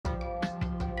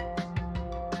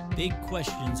Big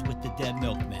Questions with the Dead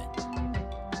Milkmen.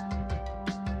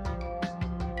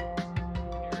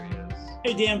 Here he is.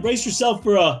 Hey, Dan, brace yourself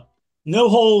for a no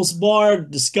holds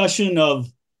barred discussion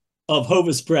of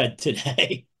Hovis bread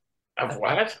today. Of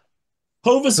what?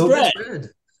 Hovis Hovis bread. bread.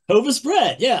 Hovis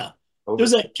bread, yeah.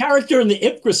 There's a character in the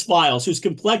Ipcris files whose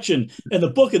complexion, in the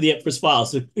book of the Ipcris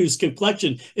files, whose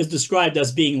complexion is described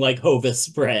as being like Hovis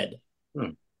bread.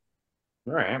 All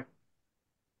right.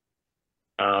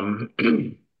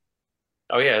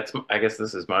 Oh yeah, I guess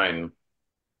this is mine,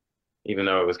 even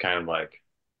though it was kind of like,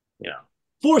 you know.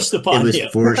 Forced It upon was you.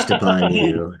 forced upon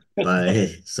you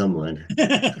by someone.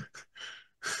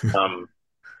 Um,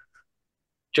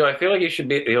 Joe, I feel like you should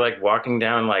be like walking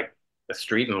down like a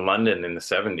street in London in the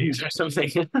 70s or something.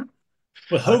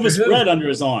 With Doctor Hovis Who. bread under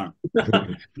his arm.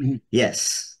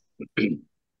 Yes.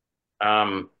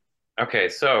 Um, okay,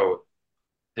 so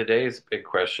today's big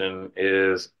question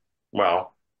is,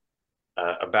 well,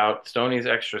 about Stoney's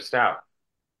extra stout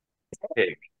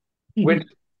pig, which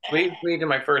leads me to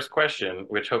my first question,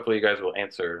 which hopefully you guys will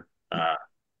answer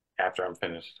after I'm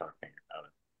finished talking about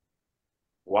it.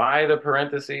 Why the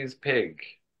parentheses pig?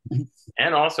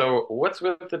 And also, what's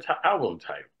with the album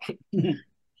title?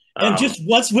 And just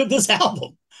what's with this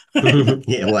album?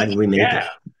 Yeah, why did we make Yeah.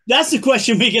 it? That's the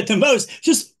question we get the most.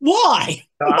 Just why?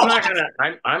 So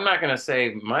I'm not gonna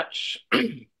say much.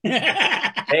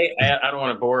 Hey, I don't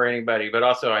want to bore anybody, but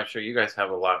also I'm sure you guys have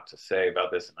a lot to say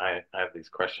about this, and I have these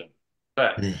questions.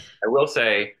 But I will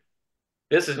say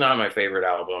this is not my favorite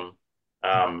album.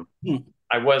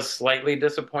 I was slightly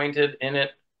disappointed in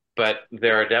it, but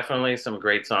there are definitely some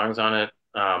great songs on it.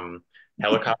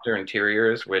 Helicopter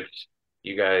Interiors, which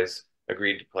you guys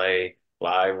agreed to play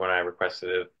live when I requested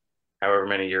it, however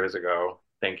many years ago.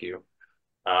 Thank you.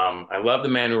 I love The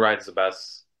Man Who Rides the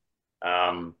Bus.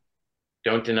 Um,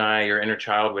 Don't Deny Your Inner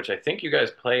Child, which I think you guys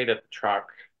played at the truck,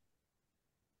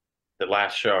 the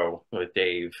last show with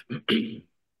Dave,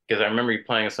 because I remember you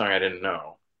playing a song I didn't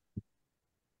know.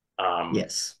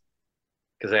 Yes.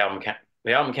 Because the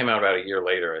album came out about a year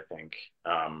later, I think.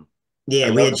 I Yeah,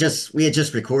 we love had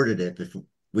just recorded it before.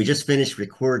 We just finished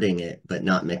recording it, but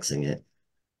not mixing it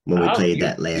when we Oh, played you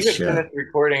that last you had show. finished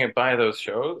recording it by those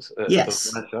shows, those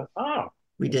Yes, last shows. Oh,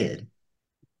 we did.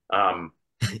 um,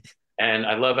 and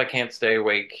I love I Can't Stay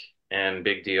Awake and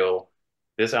Big Deal.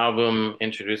 This album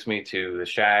introduced me to the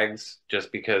Shags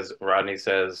just because Rodney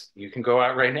says you can go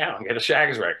out right now and get a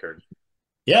Shags record.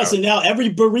 Yes, So and now every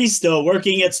barista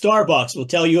working at Starbucks will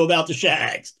tell you about the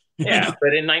Shags. yeah,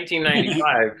 but in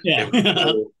 1995, Yeah. it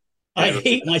was cool. I It was,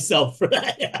 hate myself for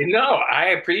that. no, I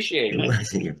appreciate It it.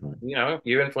 wasn't your fault.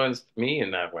 You influenced me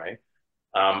in that way.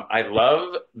 I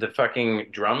love the fucking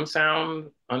drum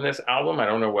sound on this album. I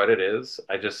don't know what it is.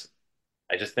 I just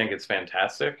think it's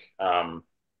fantastic.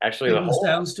 Actually, the Sigma whole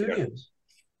Sound Studios.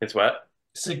 it's what?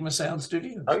 Sigma Sound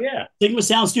Studios. Oh yeah, Sigma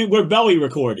Sound Studio where Bowie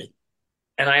recorded.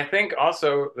 and I think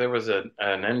also there was an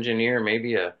engineer,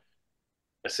 maybe a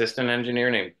assistant engineer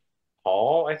named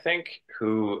Paul, I think,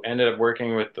 who ended up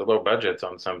working with the low budgets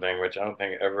on something, which I don't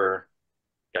think ever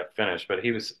got finished. But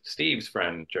he was Steve's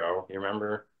friend, Joe. You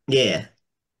remember? Yeah,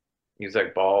 He was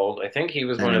like bald. I think he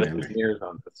was I one of the remember. engineers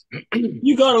on this.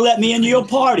 You got to let me into your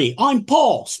party. I'm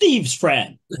Paul, Steve's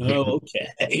friend. Oh,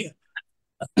 okay.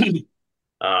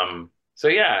 So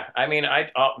yeah, I mean,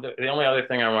 the only other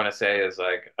thing I want to say is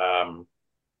like,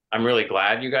 I'm really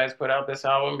glad you guys put out this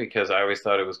album because I always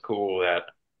thought it was cool that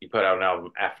you put out an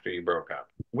album after you broke up,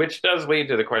 which does lead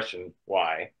to the question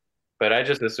why. But I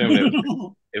just assumed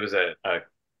it was a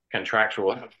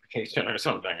contractual application or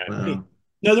something. I think. Well,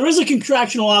 No, there is a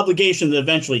contractual obligation that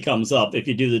eventually comes up if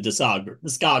you do the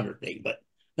discography, but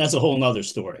that's a whole nother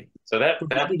story So for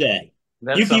another day.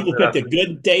 that You sums people it up. picked a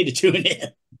good day to tune in.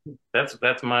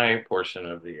 That's my portion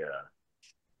of the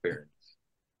experience.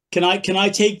 Can I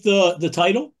take the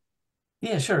title?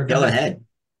 Yeah, sure. go ahead.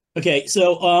 Okay,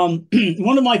 so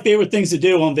one of my favorite things to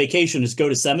do on vacation is go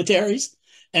to cemeteries,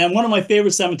 and one of my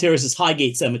favorite cemeteries is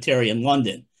Highgate Cemetery in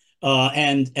London.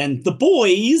 And the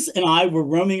boys and I were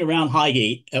roaming around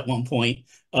Highgate at one point,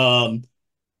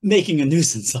 making a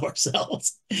nuisance of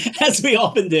ourselves, as we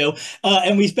often do.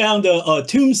 And we found a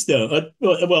tombstone.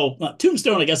 Well, not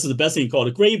tombstone, I guess is the best thing to call it,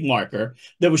 a grave marker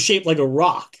that was shaped like a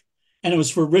rock, and it was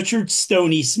for Richard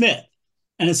Stoney Smith,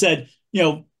 and it said,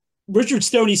 Richard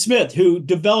Stoney Smith, who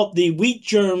developed the wheat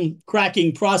germ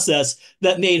cracking process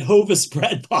that made Hovis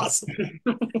bread possible.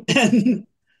 and,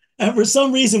 and for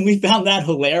some reason, we found that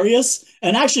hilarious.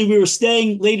 And actually, we were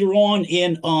staying later on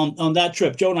that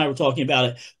trip. Joe and I were talking about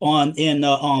it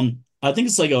I think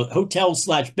it's like a hotel /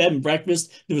 bed and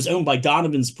breakfast that was owned by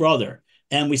Donovan's brother.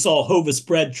 And we saw a Hovis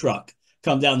bread truck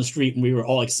come down the street, and we were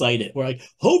all excited. We're like,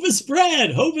 Hovis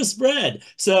bread, Hovis bread.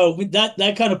 So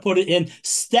that kind of put it in.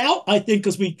 Stout, I think,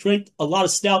 because we drink a lot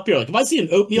of stout beer. Like if I see an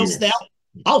oatmeal stout,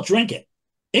 I'll drink it.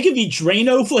 It can be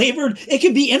Drano flavored. It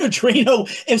can be in a Drano.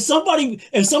 If somebody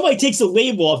takes a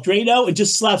label off Drano and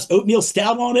just slaps oatmeal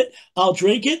stout on it, I'll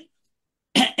drink it.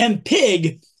 And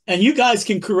pig, and you guys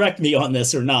can correct me on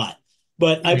this or not,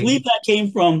 but I believe that came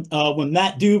from when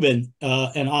Matt Dubin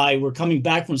and I were coming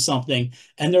back from something,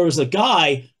 and there was a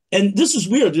guy, and this is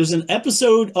weird. There's an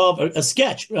episode of a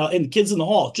sketch in Kids in the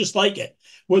Hall, just like it,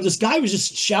 where this guy was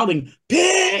just shouting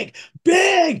 "pig,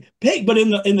 pig, pig," but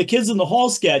in the Kids in the Hall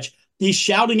sketch, he's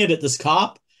shouting it at this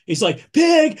cop. He's like,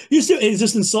 "Pig, you still," he's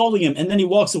just insulting him. And then he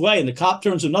walks away, and the cop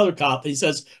turns to another cop and he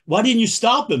says, "Why didn't you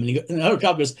stop him?" And another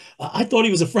cop goes, "I thought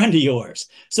he was a friend of yours."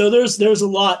 So there's a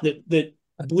lot that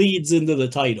bleeds into the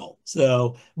title.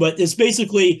 So, but it's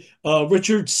basically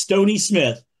Richard Stoney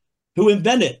Smith who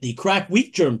invented the crack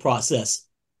wheat germ process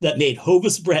that made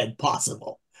Hovis bread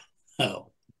possible. Oh.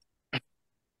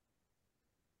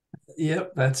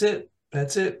 Yep, that's it.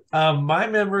 That's it. My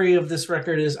memory of this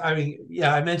record is, I mean,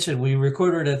 yeah, I mentioned we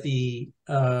recorded at the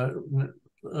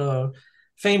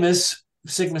famous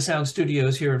Sigma Sound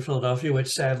Studios here in Philadelphia, which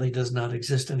sadly does not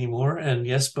exist anymore. And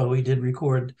yes, Bowie did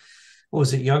record, what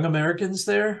was it, Young Americans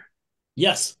there?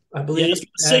 Yes. I believe. Yeah,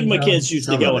 Sigma kids used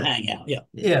to go and hang out. Yeah.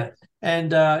 Yeah.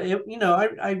 And,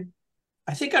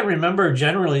 I think I remember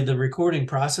generally the recording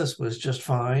process was just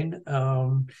fine.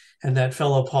 And that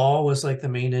fellow Paul was like the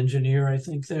main engineer, I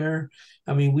think, there.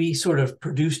 I mean, we sort of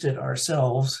produced it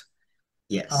ourselves.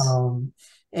 Yes.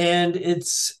 And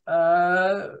it's,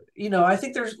 I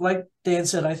think there's, like Dan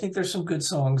said, I think there's some good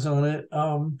songs on it,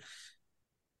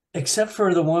 except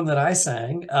for the one that I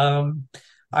sang.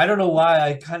 I don't know why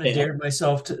I kind of dared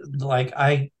myself to, like,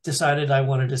 I decided I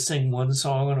wanted to sing one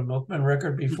song on a Milkman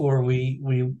record before we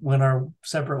went our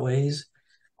separate ways.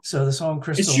 So the song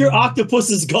Crystal. It's your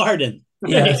Octopus's Garden.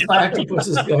 Yeah, it's my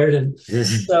Octopus's Garden.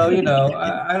 So,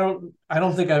 I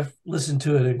don't think I've listened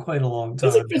to it in quite a long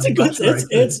time.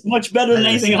 It's much better than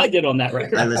anything I did on that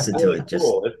record. I listened to it.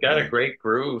 Cool. It's got a great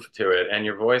groove to it, and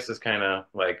your voice is kind of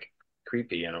like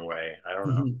creepy in a way. I don't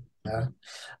know. Yeah.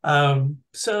 I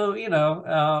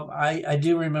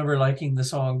do remember liking the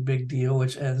song Big Deal,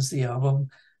 which ends the album.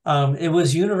 It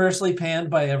was universally panned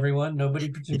by everyone. Nobody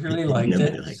particularly liked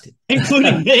it.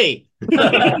 Including me.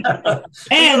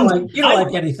 And you don't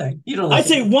like anything. You don't like I'd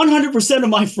say 100% of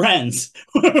my friends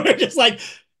were just like,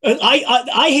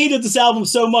 I hated this album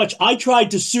so much, I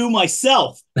tried to sue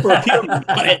myself for appearing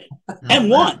on it and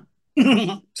won.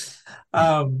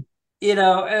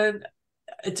 And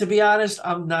to be honest,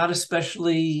 I'm not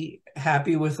especially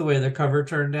happy with the way the cover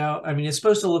turned out. I mean, it's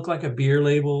supposed to look like a beer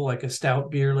label, like a stout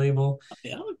beer label.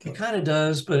 Yeah, okay. It kind of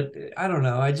does, but I don't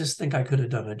know. I just think I could have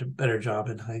done a better job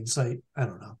in hindsight. I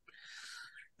don't know.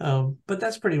 But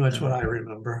that's pretty much what I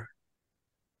remember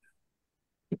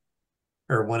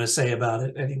or want to say about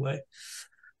it anyway.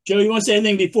 Joe, you want to say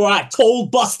anything before I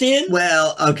cold bust in?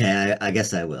 Well, okay, I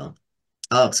guess I will.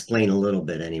 I'll explain a little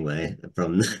bit anyway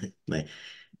from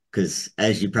because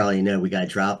as you probably know, we got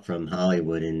dropped from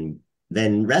Hollywood, and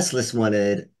then Restless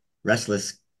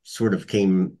sort of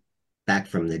came back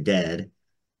from the dead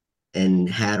and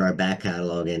had our back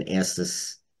catalog and asked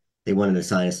us, they wanted to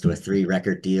sign us to a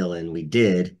 3-record deal, and we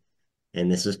did,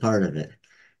 and this was part of it.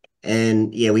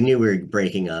 And yeah, we knew we were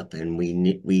breaking up, and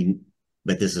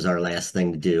but this is our last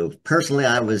thing to do. Personally,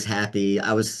 I was happy.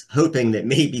 I was hoping that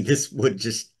maybe this would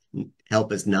just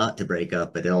help us not to break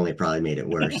up, but it only probably made it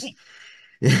worse.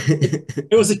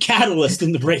 It was a catalyst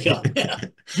in the breakup. Yeah.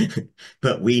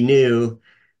 But we knew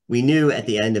at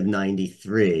the end of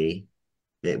 '93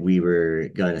 that we were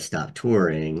going to stop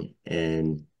touring,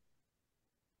 and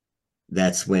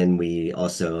that's when we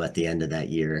also, at the end of that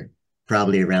year,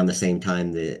 probably around the same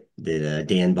time that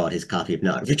Dan bought his copy of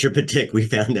Not Richard But Dick, we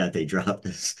found out they dropped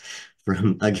us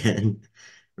from again,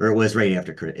 or it was right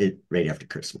after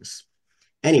Christmas.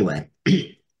 Anyway,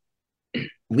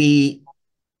 we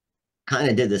kind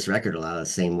of did this record a lot of the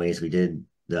same ways we did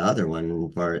the other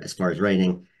one as far as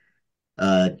writing.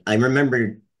 I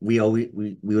remember we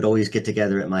would always get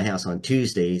together at my house on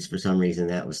Tuesdays. For some reason,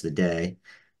 that was the day.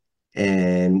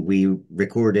 And we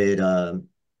recorded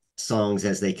songs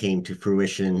as they came to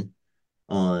fruition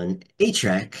on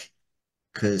 8-track,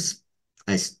 because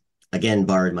I, again,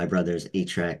 borrowed my brother's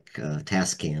 8-track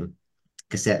Tascam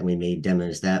cassette, and we made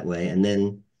demos that way. And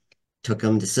then took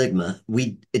them to Sigma.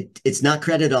 It's not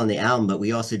credited on the album, but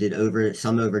we also did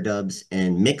some overdubs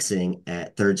and mixing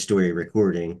at Third Story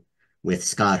Recording with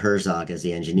Scott Herzog as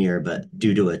the engineer. But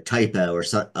due to a typo or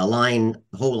a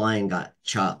whole line got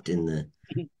chopped in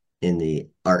in the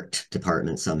art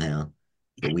department somehow,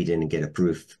 but we didn't get a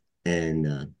proof.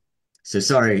 And so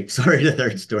sorry, the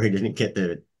third story didn't get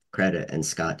the credit, and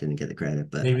Scott didn't get the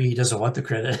credit. But maybe he doesn't want the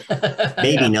credit.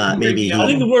 maybe not. Maybe I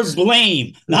think the word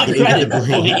blame, not credit.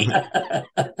 Blame.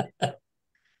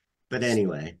 But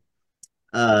anyway,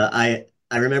 I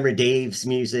remember Dave's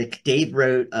music. Dave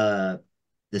wrote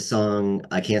the song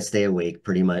 "I Can't Stay Awake,"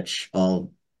 pretty much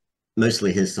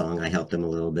mostly his song. I helped him a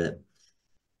little bit,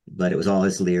 but it was all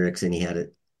his lyrics, and he had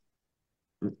it.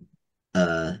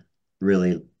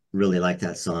 Really, really liked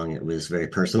that song. It was very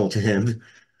personal to him.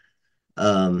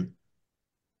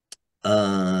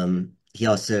 He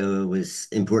also was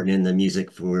important in the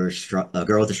music for A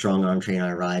Girl with a Strong Arm, Train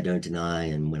I Ride, Don't Deny,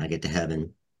 and When I Get to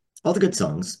Heaven. All the good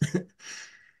songs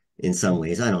in some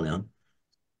ways. I don't know.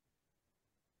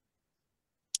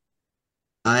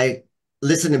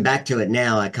 Listening back to it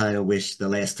now, I kind of wish the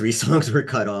last 3 songs were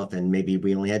cut off and maybe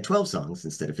we only had 12 songs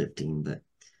instead of 15, but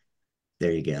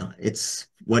there you go. It's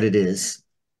what it is.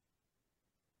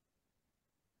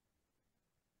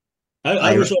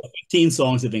 I wish all 15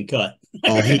 songs had been cut.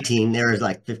 All 18. There was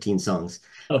like 15 songs.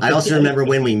 Oh, I also remember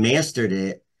when we mastered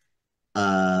it,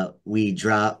 we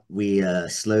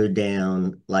slowed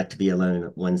down Like to Be Alone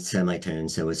at 1 semitone,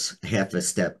 so it's half a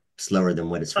step slower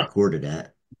than what it's recorded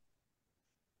at.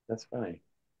 That's funny.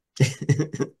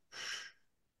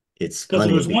 It's because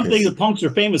funny there's one thing the punks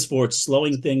are famous for, it's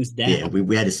slowing things down. Yeah,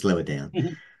 we had to slow it down.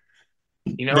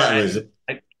 You know,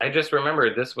 I just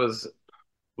remembered this was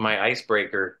my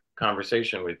icebreaker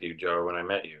conversation with you, Joe, when I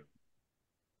met you.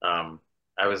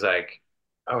 I was like,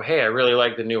 oh, hey, I really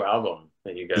like the new album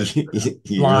that you guys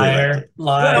liar. Well,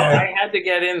 I had to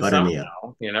get in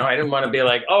somehow. You know, I didn't want to be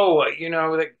like, oh, you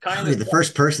know, the kind of the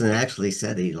first person that actually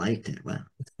said he liked it. Wow.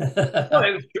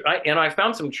 Well, I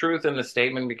found some truth in the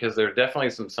statement because there are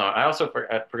definitely some songs. I also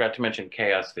forgot to mention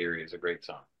Chaos Theory is a great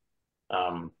song.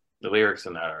 The lyrics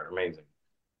in that are amazing.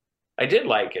 I did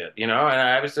like it, you know, and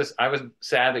I was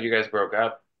sad that you guys broke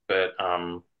up, but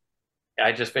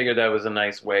I just figured that was a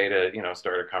nice way to, you know,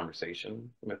 start a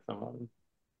conversation with someone.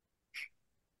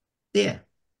 Yeah,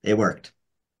 it worked.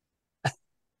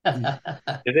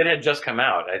 It had just come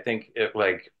out. I think it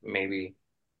like maybe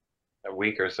a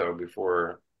week or so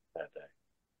before that day.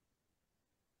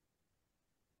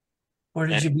 Where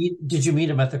did you meet? Did you meet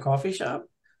him at the coffee shop?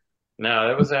 No,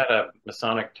 it was at a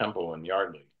Masonic temple in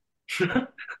Yardley. That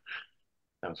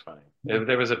was funny.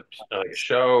 There was a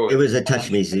show. It was a Touch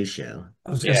Me Zoo show.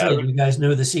 I was going to say, you guys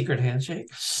know the secret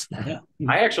handshake? Yeah.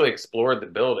 I actually explored the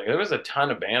building. There was a ton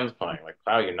of bands playing. Like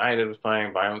Cloud United was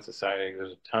playing, Violent Society. There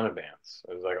was a ton of bands.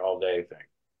 It was like all day thing.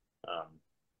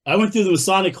 I went through the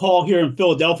Masonic Hall here in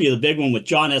Philadelphia, the big one with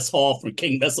John S. Hall from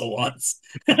King Missile once.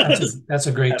 That's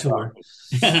a great tour.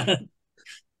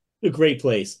 A great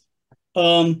place.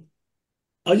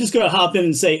 I'm just going to hop in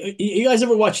and say, you guys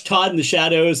ever watch Todd in the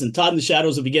Shadows? And Todd in the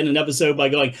Shadows will begin an episode by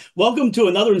going, welcome to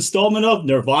another installment of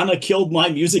Nirvana Killed My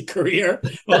Music Career.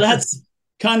 Well, that's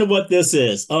kind of what this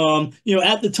is. You know,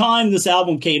 at the time this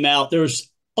album came out,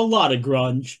 there's a lot of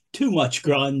grunge, too much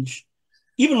grunge,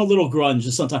 even a little grunge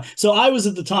sometimes. So I was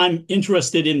at the time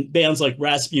interested in bands like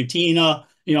Rasputina.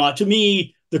 You know, to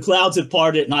me, the clouds had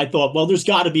parted and I thought, well, there's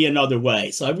got to be another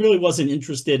way. So I really wasn't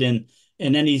interested in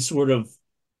any sort of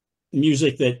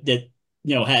music that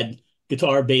you know had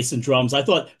guitar, bass, and drums. I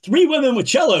thought 3 women with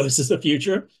cellos is the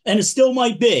future, and it still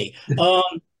might be.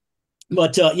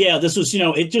 But yeah, this was, you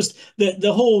know, it just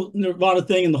the whole Nirvana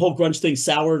thing and the whole grunge thing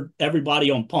soured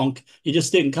everybody on punk. You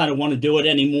just didn't kind of want to do it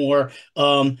anymore.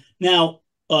 Now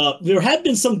there had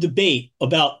been some debate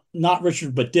about Not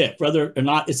Richard But Dick, whether or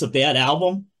not it's a bad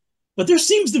album. But there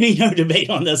seems to be no debate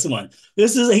on this one.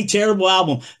 This is a terrible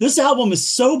album. This album is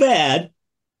so bad.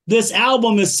 This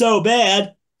album is so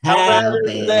bad. How bad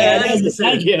is that?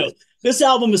 Thank you. This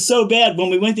album is so bad. When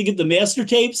we went to get the master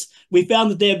tapes, we found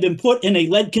that they had been put in a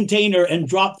lead container and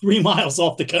dropped 3 miles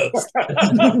off the coast.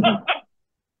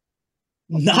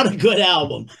 Not a good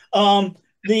album.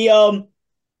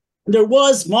 There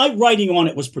was, my writing on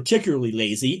it was particularly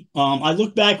lazy. I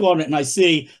look back on it and I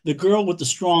see The Girl with the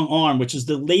Strong Arm, which is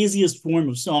the laziest form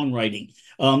of songwriting.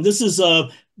 This is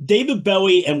David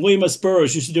Bowie and William S.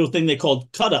 Burroughs used to do a thing they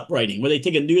called cut-up writing, where they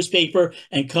take a newspaper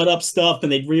and cut up stuff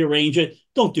and they'd rearrange it.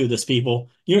 Don't do this, people.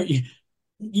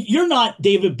 You're not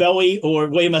David Bowie or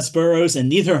William S. Burroughs, and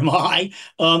neither am I.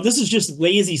 This is just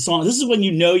lazy song. This is when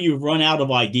you know you've run out of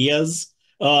ideas.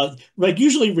 Like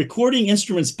usually recording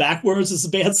instruments backwards is a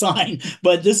bad sign,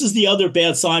 but this is the other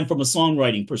bad sign from a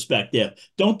songwriting perspective.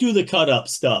 Don't do the cut-up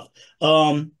stuff.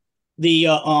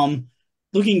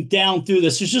 Looking down through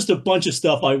this, there's just a bunch of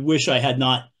stuff I wish I had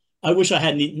not I wish I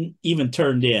hadn't even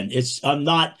turned in. I'm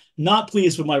not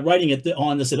pleased with my writing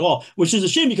on this at all, which is a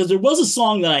shame because there was a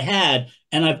song that I had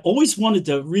and I've always wanted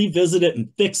to revisit it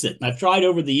and fix it. And I've tried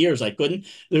over the years, I couldn't.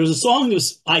 There was a song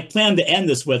I planned to end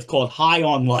this with called High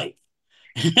on Life.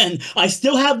 And I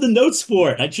still have the notes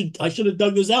for it. I should have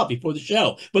dug those out before the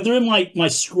show, but they're in my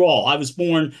scrawl. I was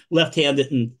born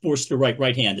left-handed and forced to write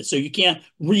right-handed, so you can't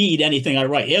read anything I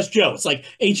write. Ask Joe. It's like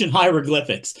ancient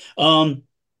hieroglyphics.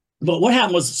 But what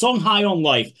happened was the song High on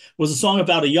Life was a song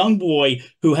about a young boy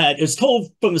who it's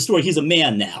told from the story, he's a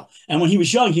man now. And when he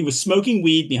was young, he was smoking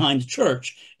weed behind the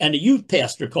church and the youth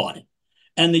pastor caught him.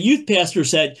 And the youth pastor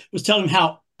was telling him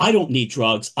how I don't need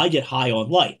drugs. I get high on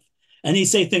life. And he'd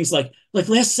say things like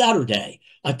last Saturday,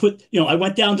 I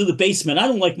went down to the basement. I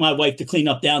don't like my wife to clean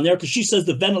up down there because she says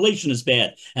the ventilation is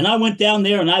bad. And I went down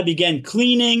there and I began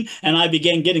cleaning and I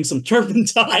began getting some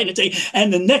turpentine.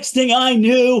 And the next thing I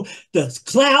knew, the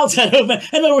clouds had opened.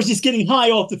 In other words, he's getting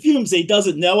high off the fumes. He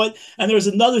doesn't know it. And there's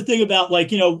another thing about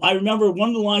I remember one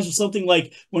of the lines was something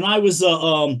like when I was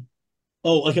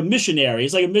like a missionary.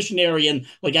 It's like a missionary in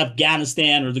like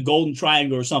Afghanistan or the Golden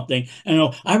Triangle or something.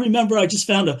 And I remember I just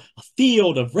found a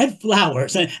field of red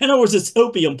flowers. And in other words, it's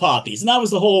opium poppies. And that was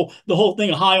the whole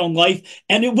thing of High on Life.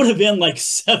 And it would have been like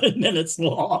 7 minutes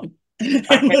long. I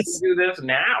can't do this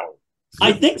now.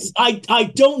 I think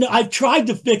I don't know. I've tried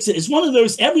to fix it. It's one of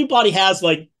those, everybody has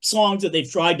like songs that they've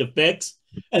tried to fix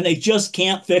and they just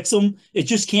can't fix them. It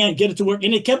just can't get it to work.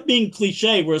 And it kept being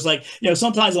cliche, where it's like,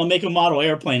 sometimes I'll make a model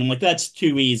airplane. I'm like, that's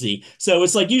too easy. So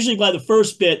it's like usually by the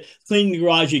first bit, cleaning the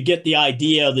garage, you get the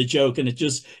idea of the joke and it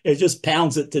just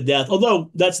pounds it to death.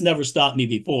 Although that's never stopped me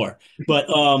before. But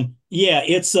yeah,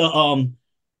 it's that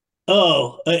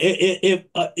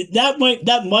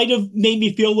might have made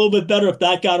me feel a little bit better if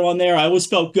that got on there. I always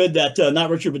felt good that Not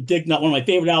Richard but Dick, not one of my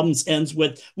favorite albums, ends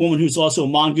with Woman Who's Also a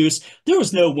Mongoose. There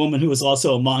was no woman who was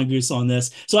also a mongoose on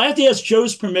this. So I have to ask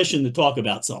Joe's permission to talk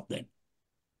about something.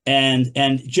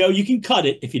 And Joe, you can cut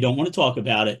it if you don't want to talk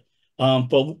about it.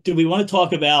 But do we want to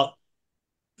talk about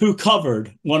who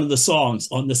covered one of the songs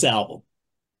on this album?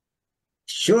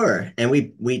 Sure. And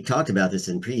we talked about this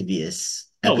in previous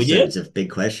episodes of Big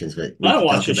Questions, but I don't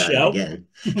watch the show again.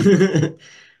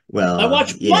 Well, I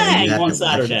watch Flag on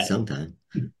Saturday sometime.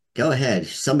 Go ahead.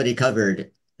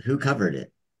 Who covered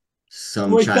it?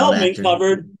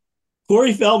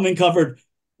 Corey Feldman covered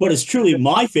what is truly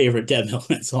my favorite Dead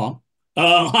Milkmen song,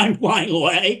 I'm Flying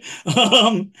Away.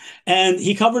 And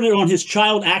he covered it on his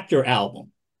Child Actor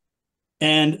album.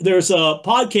 And there's a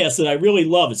podcast that I really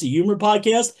love. It's a humor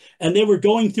podcast. And they were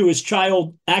going through his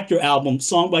Child Actor album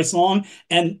song by song.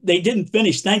 And they didn't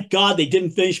finish. Thank God they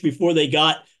didn't finish before they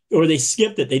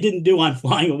skipped it. They didn't do I'm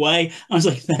Flying Away. I was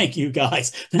like, thank you guys.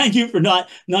 Thank you for not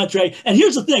dragging. And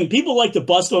here's the thing. People like to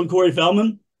bust on Corey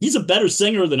Feldman. He's a better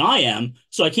singer than I am.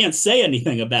 So I can't say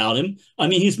anything about him. I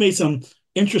mean, he's made some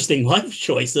interesting life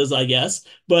choices, I guess.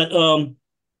 But,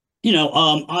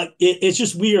 it's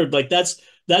just weird. Like that's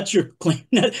your claim.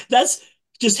 That's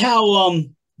just how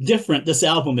different this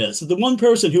album is. The one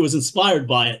person who was inspired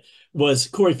by it was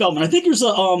Corey Feldman. I think there's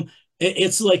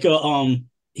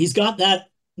he's got that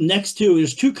next to,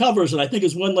 there's 2 covers, and I think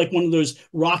it's one of those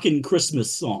rockin'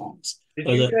 Christmas songs. Did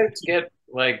you guys get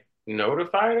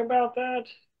notified about that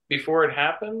before it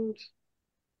happened?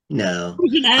 No. It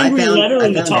was an angry letter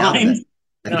in the Times.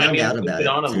 I found out about it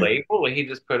on a label. He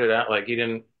just put it out he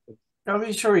didn't.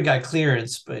 I'm sure we got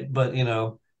clearance, but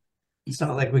it's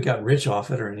not like we got rich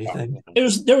off it or anything.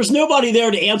 There was nobody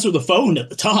there to answer the phone at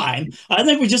the time. I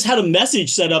think we just had a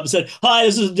message set up and said, "Hi,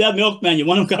 this is Dead Milkmen. You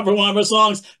want to cover one of our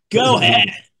songs? Go ahead."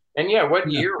 And yeah, what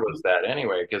year was that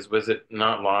anyway? Because was it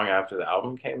not long after the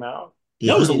album came out?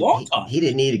 That was a long time. He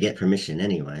didn't need to get permission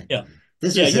anyway. Yeah,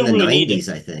 this was in the 90s,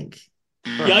 I think.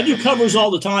 Yeah, I do covers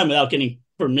all the time without getting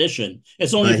permission.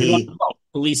 It's only if you want to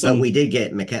police them. But we did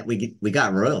get we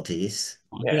got royalties.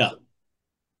 Yeah.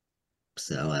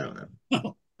 So I don't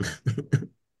know.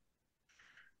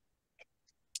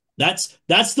 That's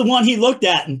the one he looked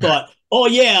at and thought, "Oh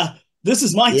yeah, this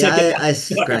is my ticket." I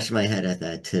scratched my head at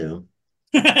that too.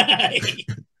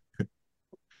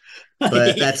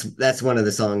 But that's one of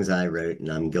the songs I wrote, and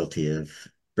I'm guilty of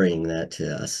bringing that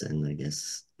to us. And I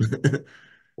guess who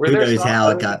knows how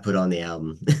it got put on the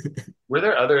album. Were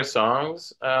there other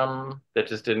songs that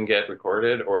just didn't get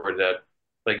recorded, or that,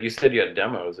 like you said, you had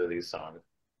demos of these songs?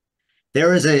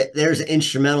 There's an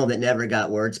instrumental that never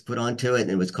got words put onto it,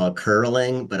 and it was called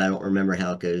Curling, but I don't remember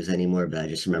how it goes anymore, but I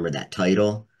just remember that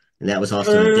title. And that was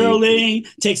also Curling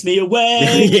takes me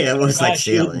away. Yeah, it was like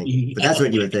sailing. But that's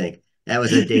what you would think. That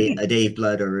was a Dave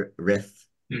Blood riff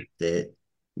that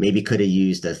maybe could have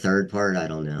used a third part. I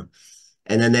don't know.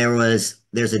 And then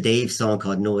there's a Dave song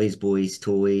called Noise Boys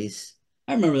Toys,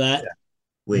 I remember that.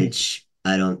 which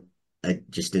I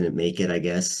just didn't make it, I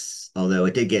guess. Although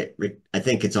it did I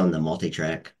think it's on the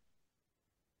multi-track.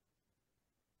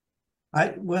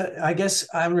 I guess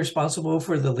I'm responsible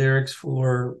for the lyrics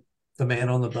for The Man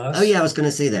on the Bus. Oh yeah, I was going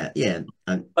to say that. Yeah.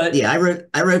 But yeah, I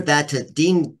wrote that to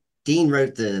Dean. Dean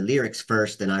wrote the lyrics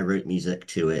first, and I wrote music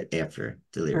to it after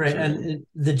the lyrics. Right, and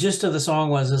the gist of the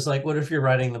song is like, what if you're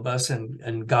riding the bus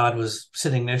and God was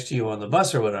sitting next to you on the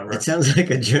bus or whatever? It sounds like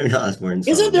a Joan Osborne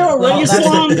song. Isn't there a reggae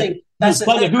song? That's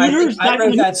by the Hooters? I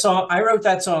wrote that song. I wrote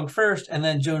that song first, and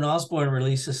then Joan Osborne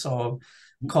released a song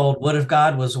called "What If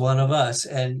God Was One of Us,"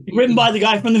 and written by the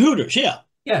guy from the Hooters. Yeah.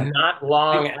 Not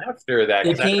long after that.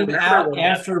 It came out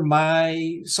after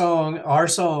my song, our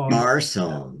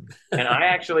song. And I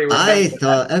actually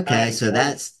thought, okay,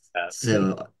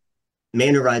 so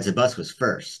Man Who Rides a Bus was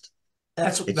first.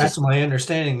 That's my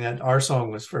understanding, that our song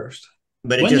was first.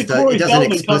 But it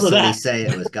doesn't explicitly say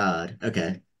it was God.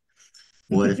 Okay.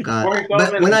 What if God?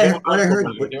 But when I heard,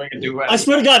 I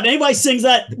swear to God, if anybody sings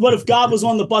that "What If God Was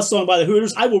on the Bus" song by the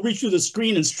Hooters, I will reach through the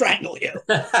screen and strangle you.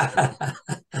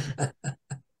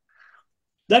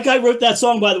 That guy wrote that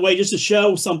song, by the way, just to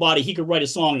show somebody he could write a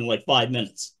song in like 5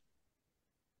 minutes.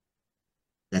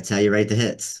 That's how you write the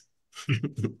hits.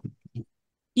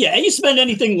 Yeah, you spend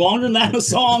anything longer than that in a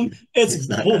song, it's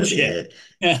bullshit.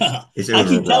 Yeah. I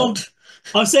keep telling.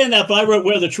 I'm saying that, but I wrote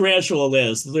 "Where the Tarantula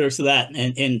Lives," the lyrics of that,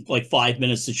 in like 5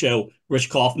 minutes to show Rich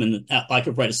Kaufman that I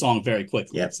could write a song very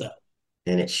quickly. Yep. So.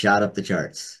 And it shot up the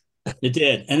charts. It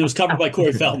did, and it was covered by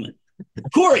Corey Feldman.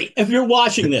 Corey, if you're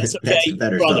watching this, okay, that's a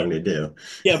better brother, song to do.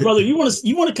 Yeah, brother, you want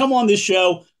to come on this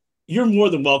show? You're more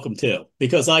than welcome to,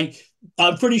 because I'm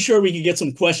pretty sure we could get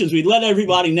some questions. We'd let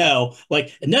everybody know,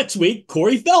 like next week,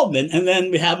 Corey Feldman, and then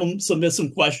we have them submit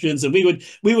some questions, and we would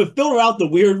filter out the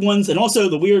weird ones and also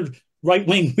the weird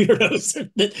right-wing weirdos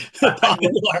that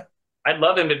popular. I'd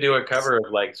love him to do a cover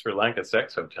of like Sri Lanka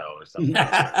Sex Hotel or something.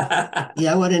 Yeah,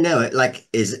 I want to know it. Like,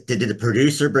 did the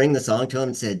producer bring the song to him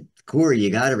and said, "Corey,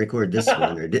 you got to record this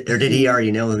one," or did he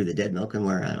already know who the Dead Milkmen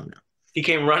were? I don't know. He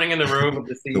came running in the room with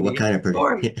the CD. But what kind of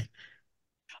producer?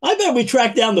 I bet we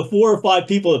tracked down the 4 or 5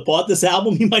 people that bought this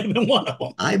album. He might have been one of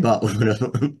them. I bought one of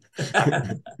them.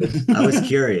 I was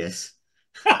curious.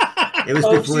 It was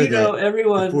before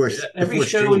every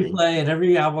show we play and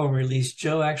every album release,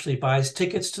 Joe actually buys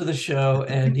tickets to the show,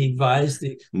 and he buys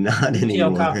the not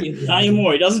anymore. Copy of not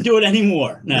anymore. He doesn't do it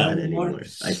anymore. No, not anymore.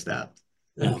 I stopped.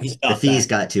 No, he stopped. The fees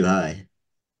got too high.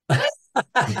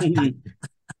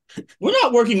 We're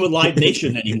not working with Live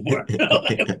Nation anymore.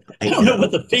 I don't know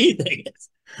what the fee thing is.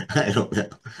 I don't know.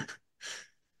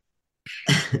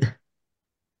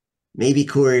 Maybe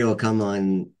Corey will come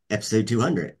on episode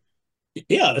 200.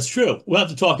 Yeah, that's true. We'll have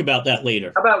to talk about that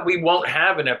later. How about we won't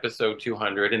have an episode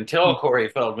 200 until Corey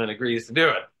Feldman agrees to do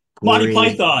it? Monty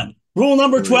Python, rule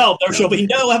number 12, there shall be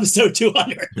no episode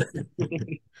 200.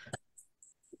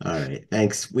 All right,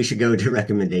 thanks. We should go to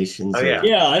recommendations. Oh, yeah.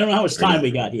 Yeah, I don't know how much time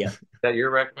we got here. Is that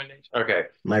your recommendation? Okay.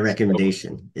 My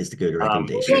recommendation is to go to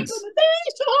recommendations.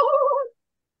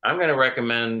 I'm going to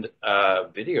recommend a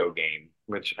video game,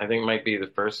 which I think might be the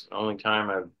only time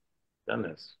I've done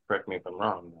this. Correct me if I'm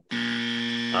wrong.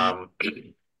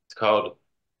 It's called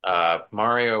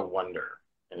Mario Wonder,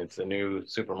 and it's a new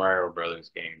Super Mario Brothers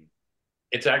game.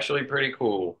 It's actually pretty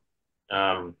cool.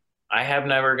 I have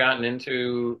never gotten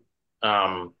into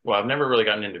I've never really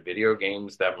gotten into video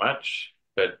games that much,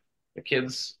 but the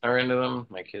kids are into them,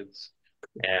 my kids.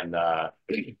 And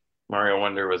Mario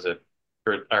Wonder was a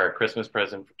Christmas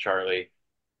present for Charlie,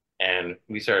 and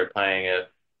we started playing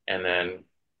it. And then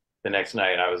the next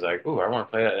night I was like, "Ooh, I want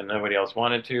to play it," and nobody else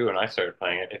wanted to, and I started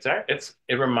playing it.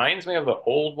 It reminds me of the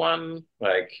old one,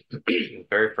 like the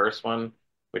very first one,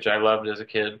 which I loved as a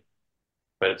kid,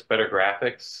 but it's better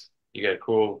graphics. You get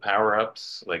cool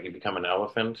power-ups, like you become an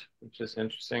elephant, which is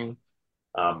interesting.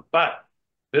 But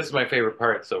this is my favorite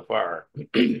part so far. You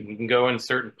can go in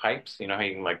certain pipes. You know how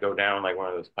you can like go down like one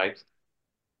of those pipes?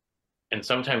 And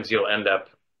sometimes you'll end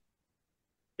up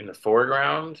in the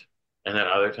foreground, and then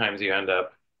other times you end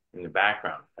up in the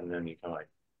background, and then you can like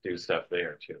do stuff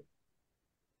there too.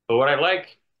 But what I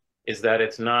like is that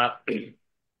it's not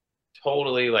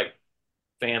totally like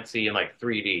fancy and like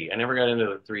 3D. I never got into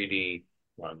the 3D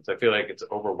ones. I feel like it's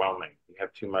overwhelming. You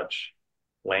have too much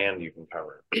land you can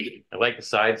cover. I like the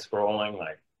side scrolling,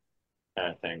 like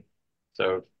kind of thing.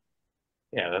 So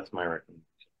yeah, that's my recommendation.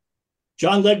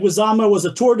 John Leguizamo was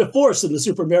a tour de force in the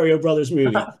Super Mario Brothers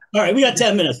movie. All right, we got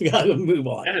 10 minutes. We got to move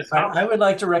on. I would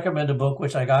like to recommend a book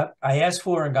which I asked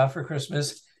for and got for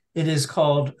Christmas. It is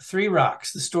called Three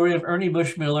Rocks, the story of Ernie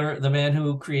Bushmiller, the man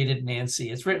who created Nancy.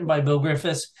 It's written by Bill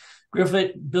Griffith.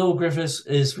 Bill Griffith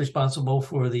is responsible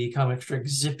for the comic strip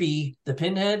Zippy the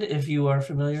Pinhead, if you are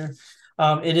familiar.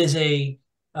 It is a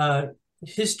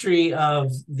history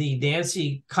of the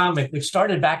Nancy comic, which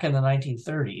started back in the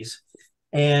 1930s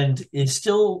and is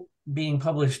still being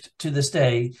published to this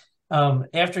day.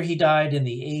 After he died in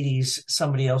the 80s,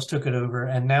 somebody else took it over,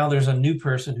 and now there's a new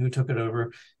person who took it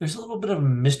over. There's a little bit of a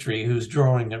mystery who's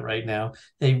drawing it right now.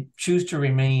 They choose to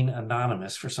remain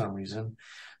anonymous for some reason.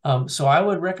 So I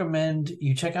would recommend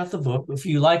you check out the book. If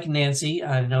you like Nancy,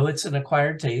 I know it's an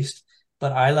acquired taste,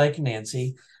 but I like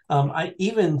Nancy. I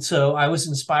was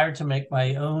inspired to make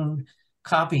my own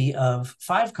copy of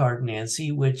 5-Card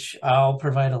Nancy, which I'll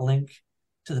provide a link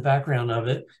to the background of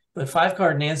it. But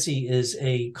 5-Card Nancy is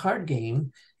a card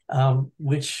game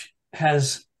which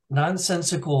has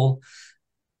nonsensical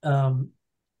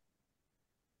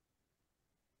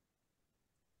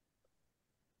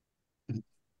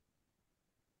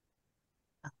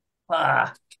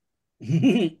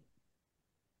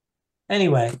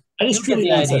Anyway, you'll get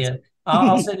the idea.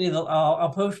 I'll send you I'll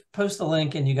post the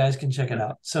link and you guys can check it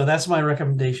out. So that's my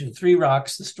recommendation. Three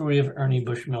Rocks, the story of Ernie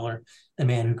Bushmiller, the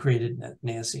man who created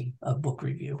Nancy, a book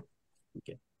review.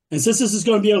 Okay. And since this is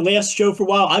going to be our last show for a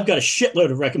while, I've got a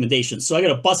shitload of recommendations. So I got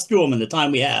to bust through them in the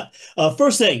time we have.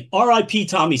 First thing, R.I.P.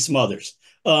 Tommy Smothers.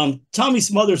 Tommy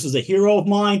Smothers is a hero of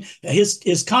mine.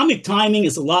 His comic timing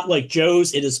is a lot like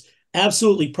Joe's. It is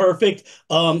absolutely perfect.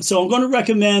 So I'm going to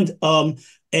recommend put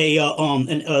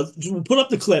up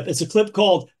the clip. It's a clip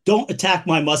called "Don't Attack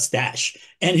My Mustache,"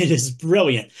 and it is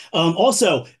brilliant.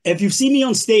 Also, if you see me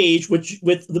on stage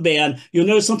with the band, you'll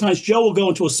notice sometimes Joe will go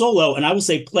into a solo and I will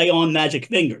say "Play on Magic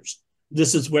Fingers."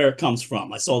 This is where it comes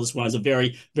from. I saw this when I was a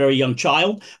very, very young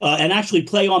child. And actually,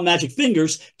 "Play on Magic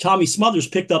Fingers," Tommy Smothers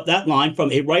picked up that line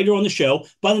from a writer on the show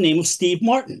by the name of Steve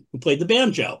Martin, who played the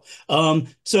banjo.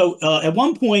 At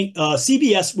one point,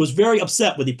 CBS was very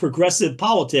upset with the progressive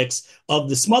politics of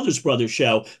the Smothers Brothers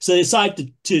show. So they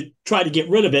decided to try to get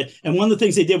rid of it. And one of the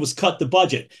things they did was cut the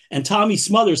budget. And Tommy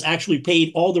Smothers actually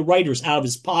paid all the writers out of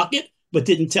his pocket, but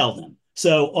didn't tell them.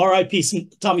 So R.I.P.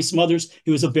 Tommy Smothers.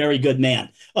 He was a very good man.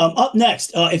 Up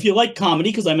next, if you like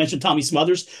comedy, because I mentioned Tommy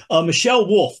Smothers, Michelle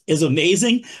Wolf is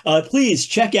amazing. Please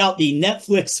check out the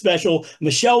Netflix special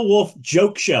Michelle Wolf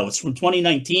Joke Show. It's from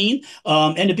 2019,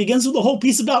 and it begins with a whole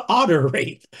piece about otter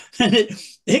rape. And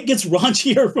it gets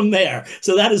raunchier from there.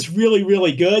 So that is really,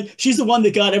 really good. She's the one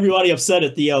that got everybody upset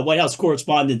at the White House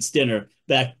Correspondents' Dinner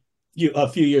back a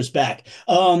few years back.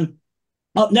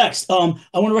 Up next, I want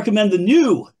to recommend the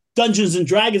new Dungeons and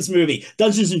Dragons movie.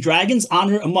 Dungeons and Dragons,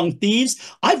 Honor Among Thieves.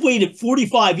 I've waited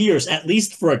 45 years at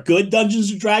least for a good Dungeons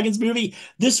and Dragons movie.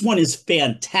 This one is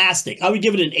fantastic. I would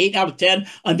give it an 8 out of 10.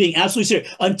 I'm being absolutely serious.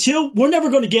 We're never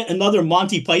going to get another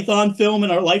Monty Python film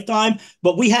in our lifetime,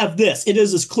 but we have this. It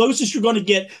is as close as you're going to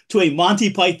get to a Monty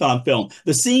Python film.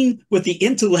 The scene with the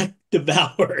intellect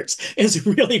devours is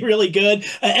really, really good.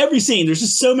 Every scene, there's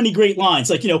just so many great lines.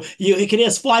 Like, you can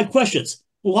ask 5 questions.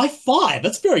 Why 5?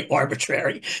 That's very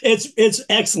arbitrary. It's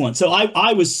excellent. So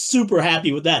I was super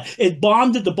happy with that. It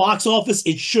bombed at the box office.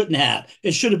 It shouldn't have.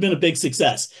 It should have been a big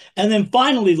success. And then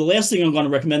finally, the last thing I'm going to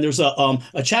recommend, there's a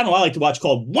channel I like to watch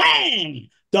called Whang!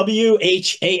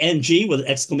 WHANG with an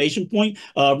exclamation point,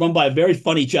 run by a very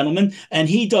funny gentleman, and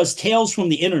he does tales from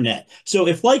the internet. So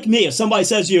if, like me, if somebody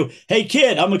says to you, "Hey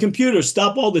kid, I'm a computer,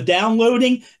 stop all the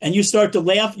downloading," and you start to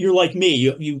laugh, you're like me.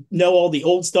 You know all the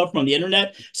old stuff from the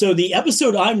internet. So the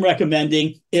episode I'm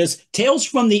recommending is Tales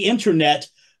from the Internet,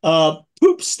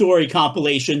 poop story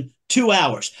compilation, 2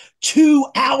 hours. 2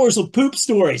 hours of poop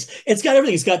stories. It's got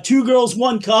everything. It's got 2 girls,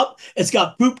 1 cup. It's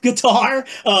got poop guitar.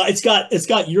 It's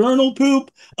got urinal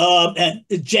poop. And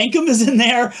Jankum is in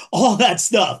there. All that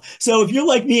stuff. So if you're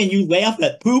like me and you laugh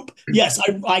at poop, yes,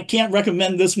 I can't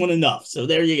recommend this one enough. So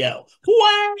there you go.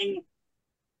 Whang!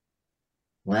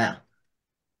 Wow.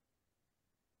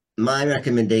 My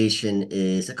recommendation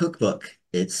is a cookbook.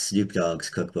 It's Snoop Dogg's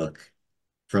cookbook,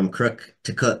 From Crook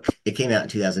to Cook. It came out in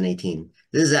 2018.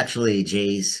 This is actually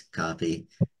Jay's copy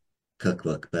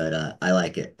cookbook, but I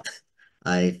like it.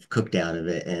 I've cooked out of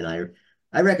it, and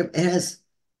I recommend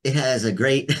it has a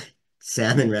great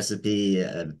salmon recipe,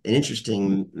 an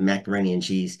interesting macaroni and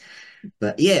cheese.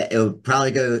 But yeah, it would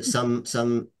probably go some.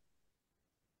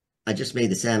 I just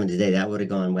made the salmon today. That would have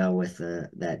gone well with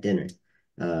that dinner.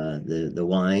 The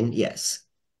wine, yes.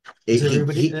 He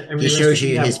shows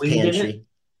you his pantry.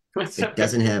 It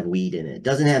doesn't have weed in it. It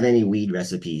doesn't have any weed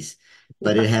recipes,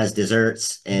 but it has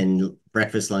desserts and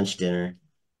breakfast, lunch, dinner,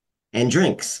 and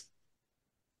drinks.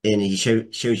 And he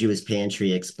shows you his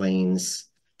pantry, explains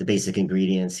the basic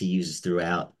ingredients he uses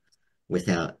throughout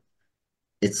without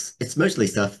it's mostly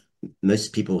stuff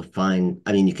most people find.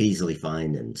 I mean, you could easily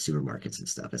find in supermarkets and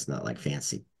stuff. It's not like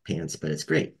fancy pants, but it's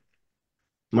great.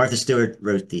 Martha Stewart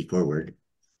wrote the foreword.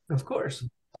 Of course.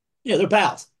 Yeah, they're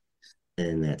pals.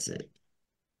 And that's it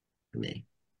for me.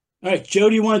 All right, Joe,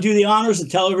 do you want to do the honors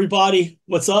and tell everybody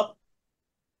what's up?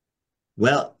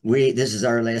 Well, this is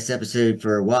our last episode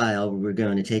for a while. We're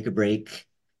going to take a break,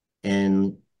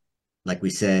 and like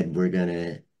we said, we're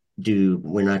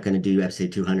not going to do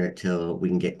episode 200 till we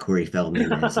can get Corey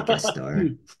Feldman as a guest star.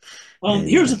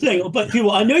 Here's the thing, but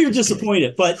people, I know you're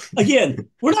disappointed, but again,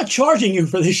 we're not charging you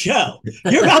for this show.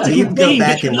 You're about to go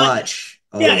back and watch.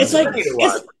 Yeah,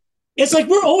 it's like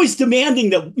we're always demanding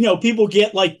that people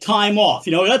get like time off.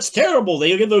 That's terrible.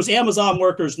 They give those Amazon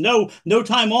workers no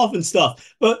time off and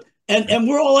stuff. But and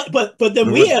we're all but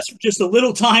then we ask for just a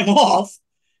little time off,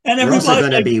 and everybody's also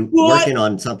going to be working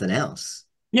on something else.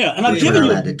 Yeah, and I'm giving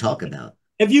you to talk about.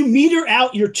 If you meter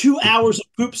out your 2 hours of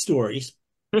poop stories.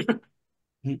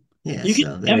 Yeah,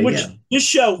 this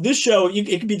show,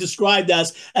 it can be described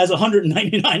as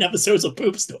 199 episodes of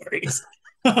poop stories.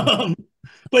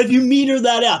 But if you meter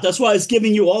that out, that's why it's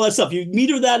giving you all that stuff. You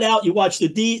meter that out, you watch the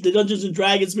Dungeons and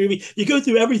Dragons movie, you go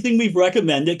through everything we've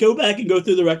recommended, go back and go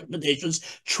through the recommendations,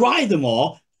 try them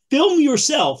all, film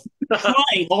yourself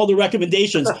trying all the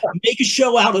recommendations, make a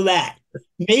show out of that.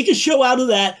 Make a show out of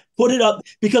that, put it up,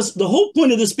 because the whole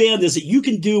point of this band is that you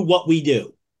can do what we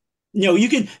do. You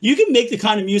can make the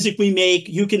kind of music we make.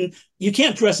 You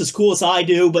can't dress as cool as I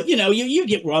do, but you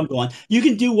get where I'm going. You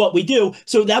can do what we do.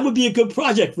 So that would be a good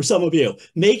project for some of you.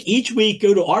 Make each week,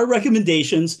 go to our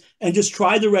recommendations and just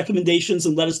try the recommendations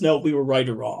and let us know if we were right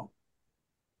or wrong.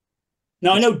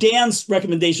 Now, I know Dan's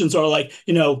recommendations are like,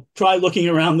 try looking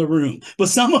around the room, but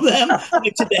some of them,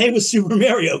 like today was Super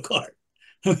Mario Kart.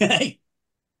 Okay.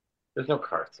 There's no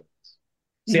cards.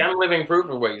 See, I'm living proof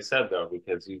of what you said, though,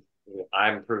 because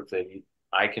I'm proof that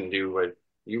I can do what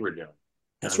you were doing.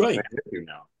 That's right. You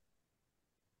now.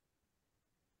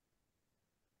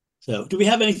 So, do we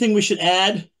have anything we should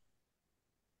add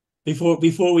before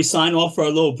we sign off for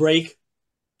our little break?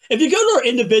 If you go to our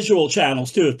individual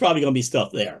channels too, it's probably going to be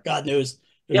stuff there. God knows.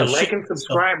 Yeah, like and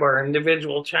subscribe our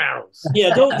individual channels.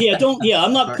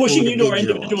 I'm not pushing you to our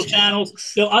individual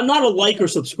channels. No, I'm not a like or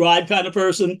subscribe kind of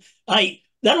person.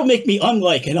 That'll make me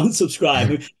unlike and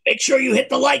unsubscribe. Make sure you hit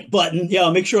the like button. Yeah,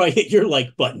 make sure I hit your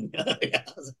like button.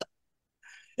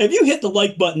 If you hit the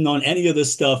like button on any of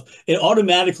this stuff, it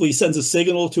automatically sends a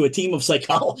signal to a team of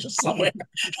psychologists somewhere.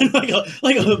 like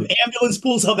an ambulance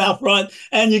pulls up out front,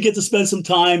 and you get to spend some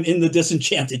time in the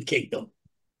Disenchanted Kingdom.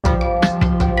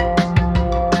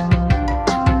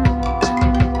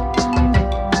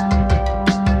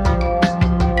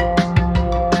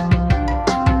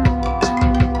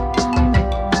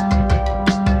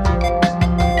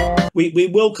 We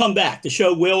will come back. The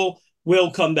show will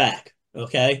come back.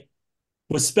 Okay,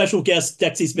 with special guest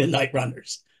Dexy's Midnight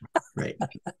Runners. Right.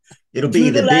 It'll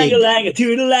be the big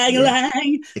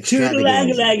to-the-lang-a-lang,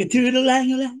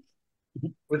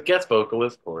 with guest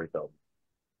vocalist Corey Feldman.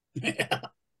 Yeah.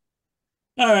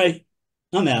 All right,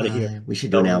 I'm out of here. We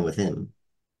should go now with him.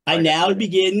 I now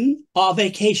begin our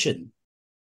vacation.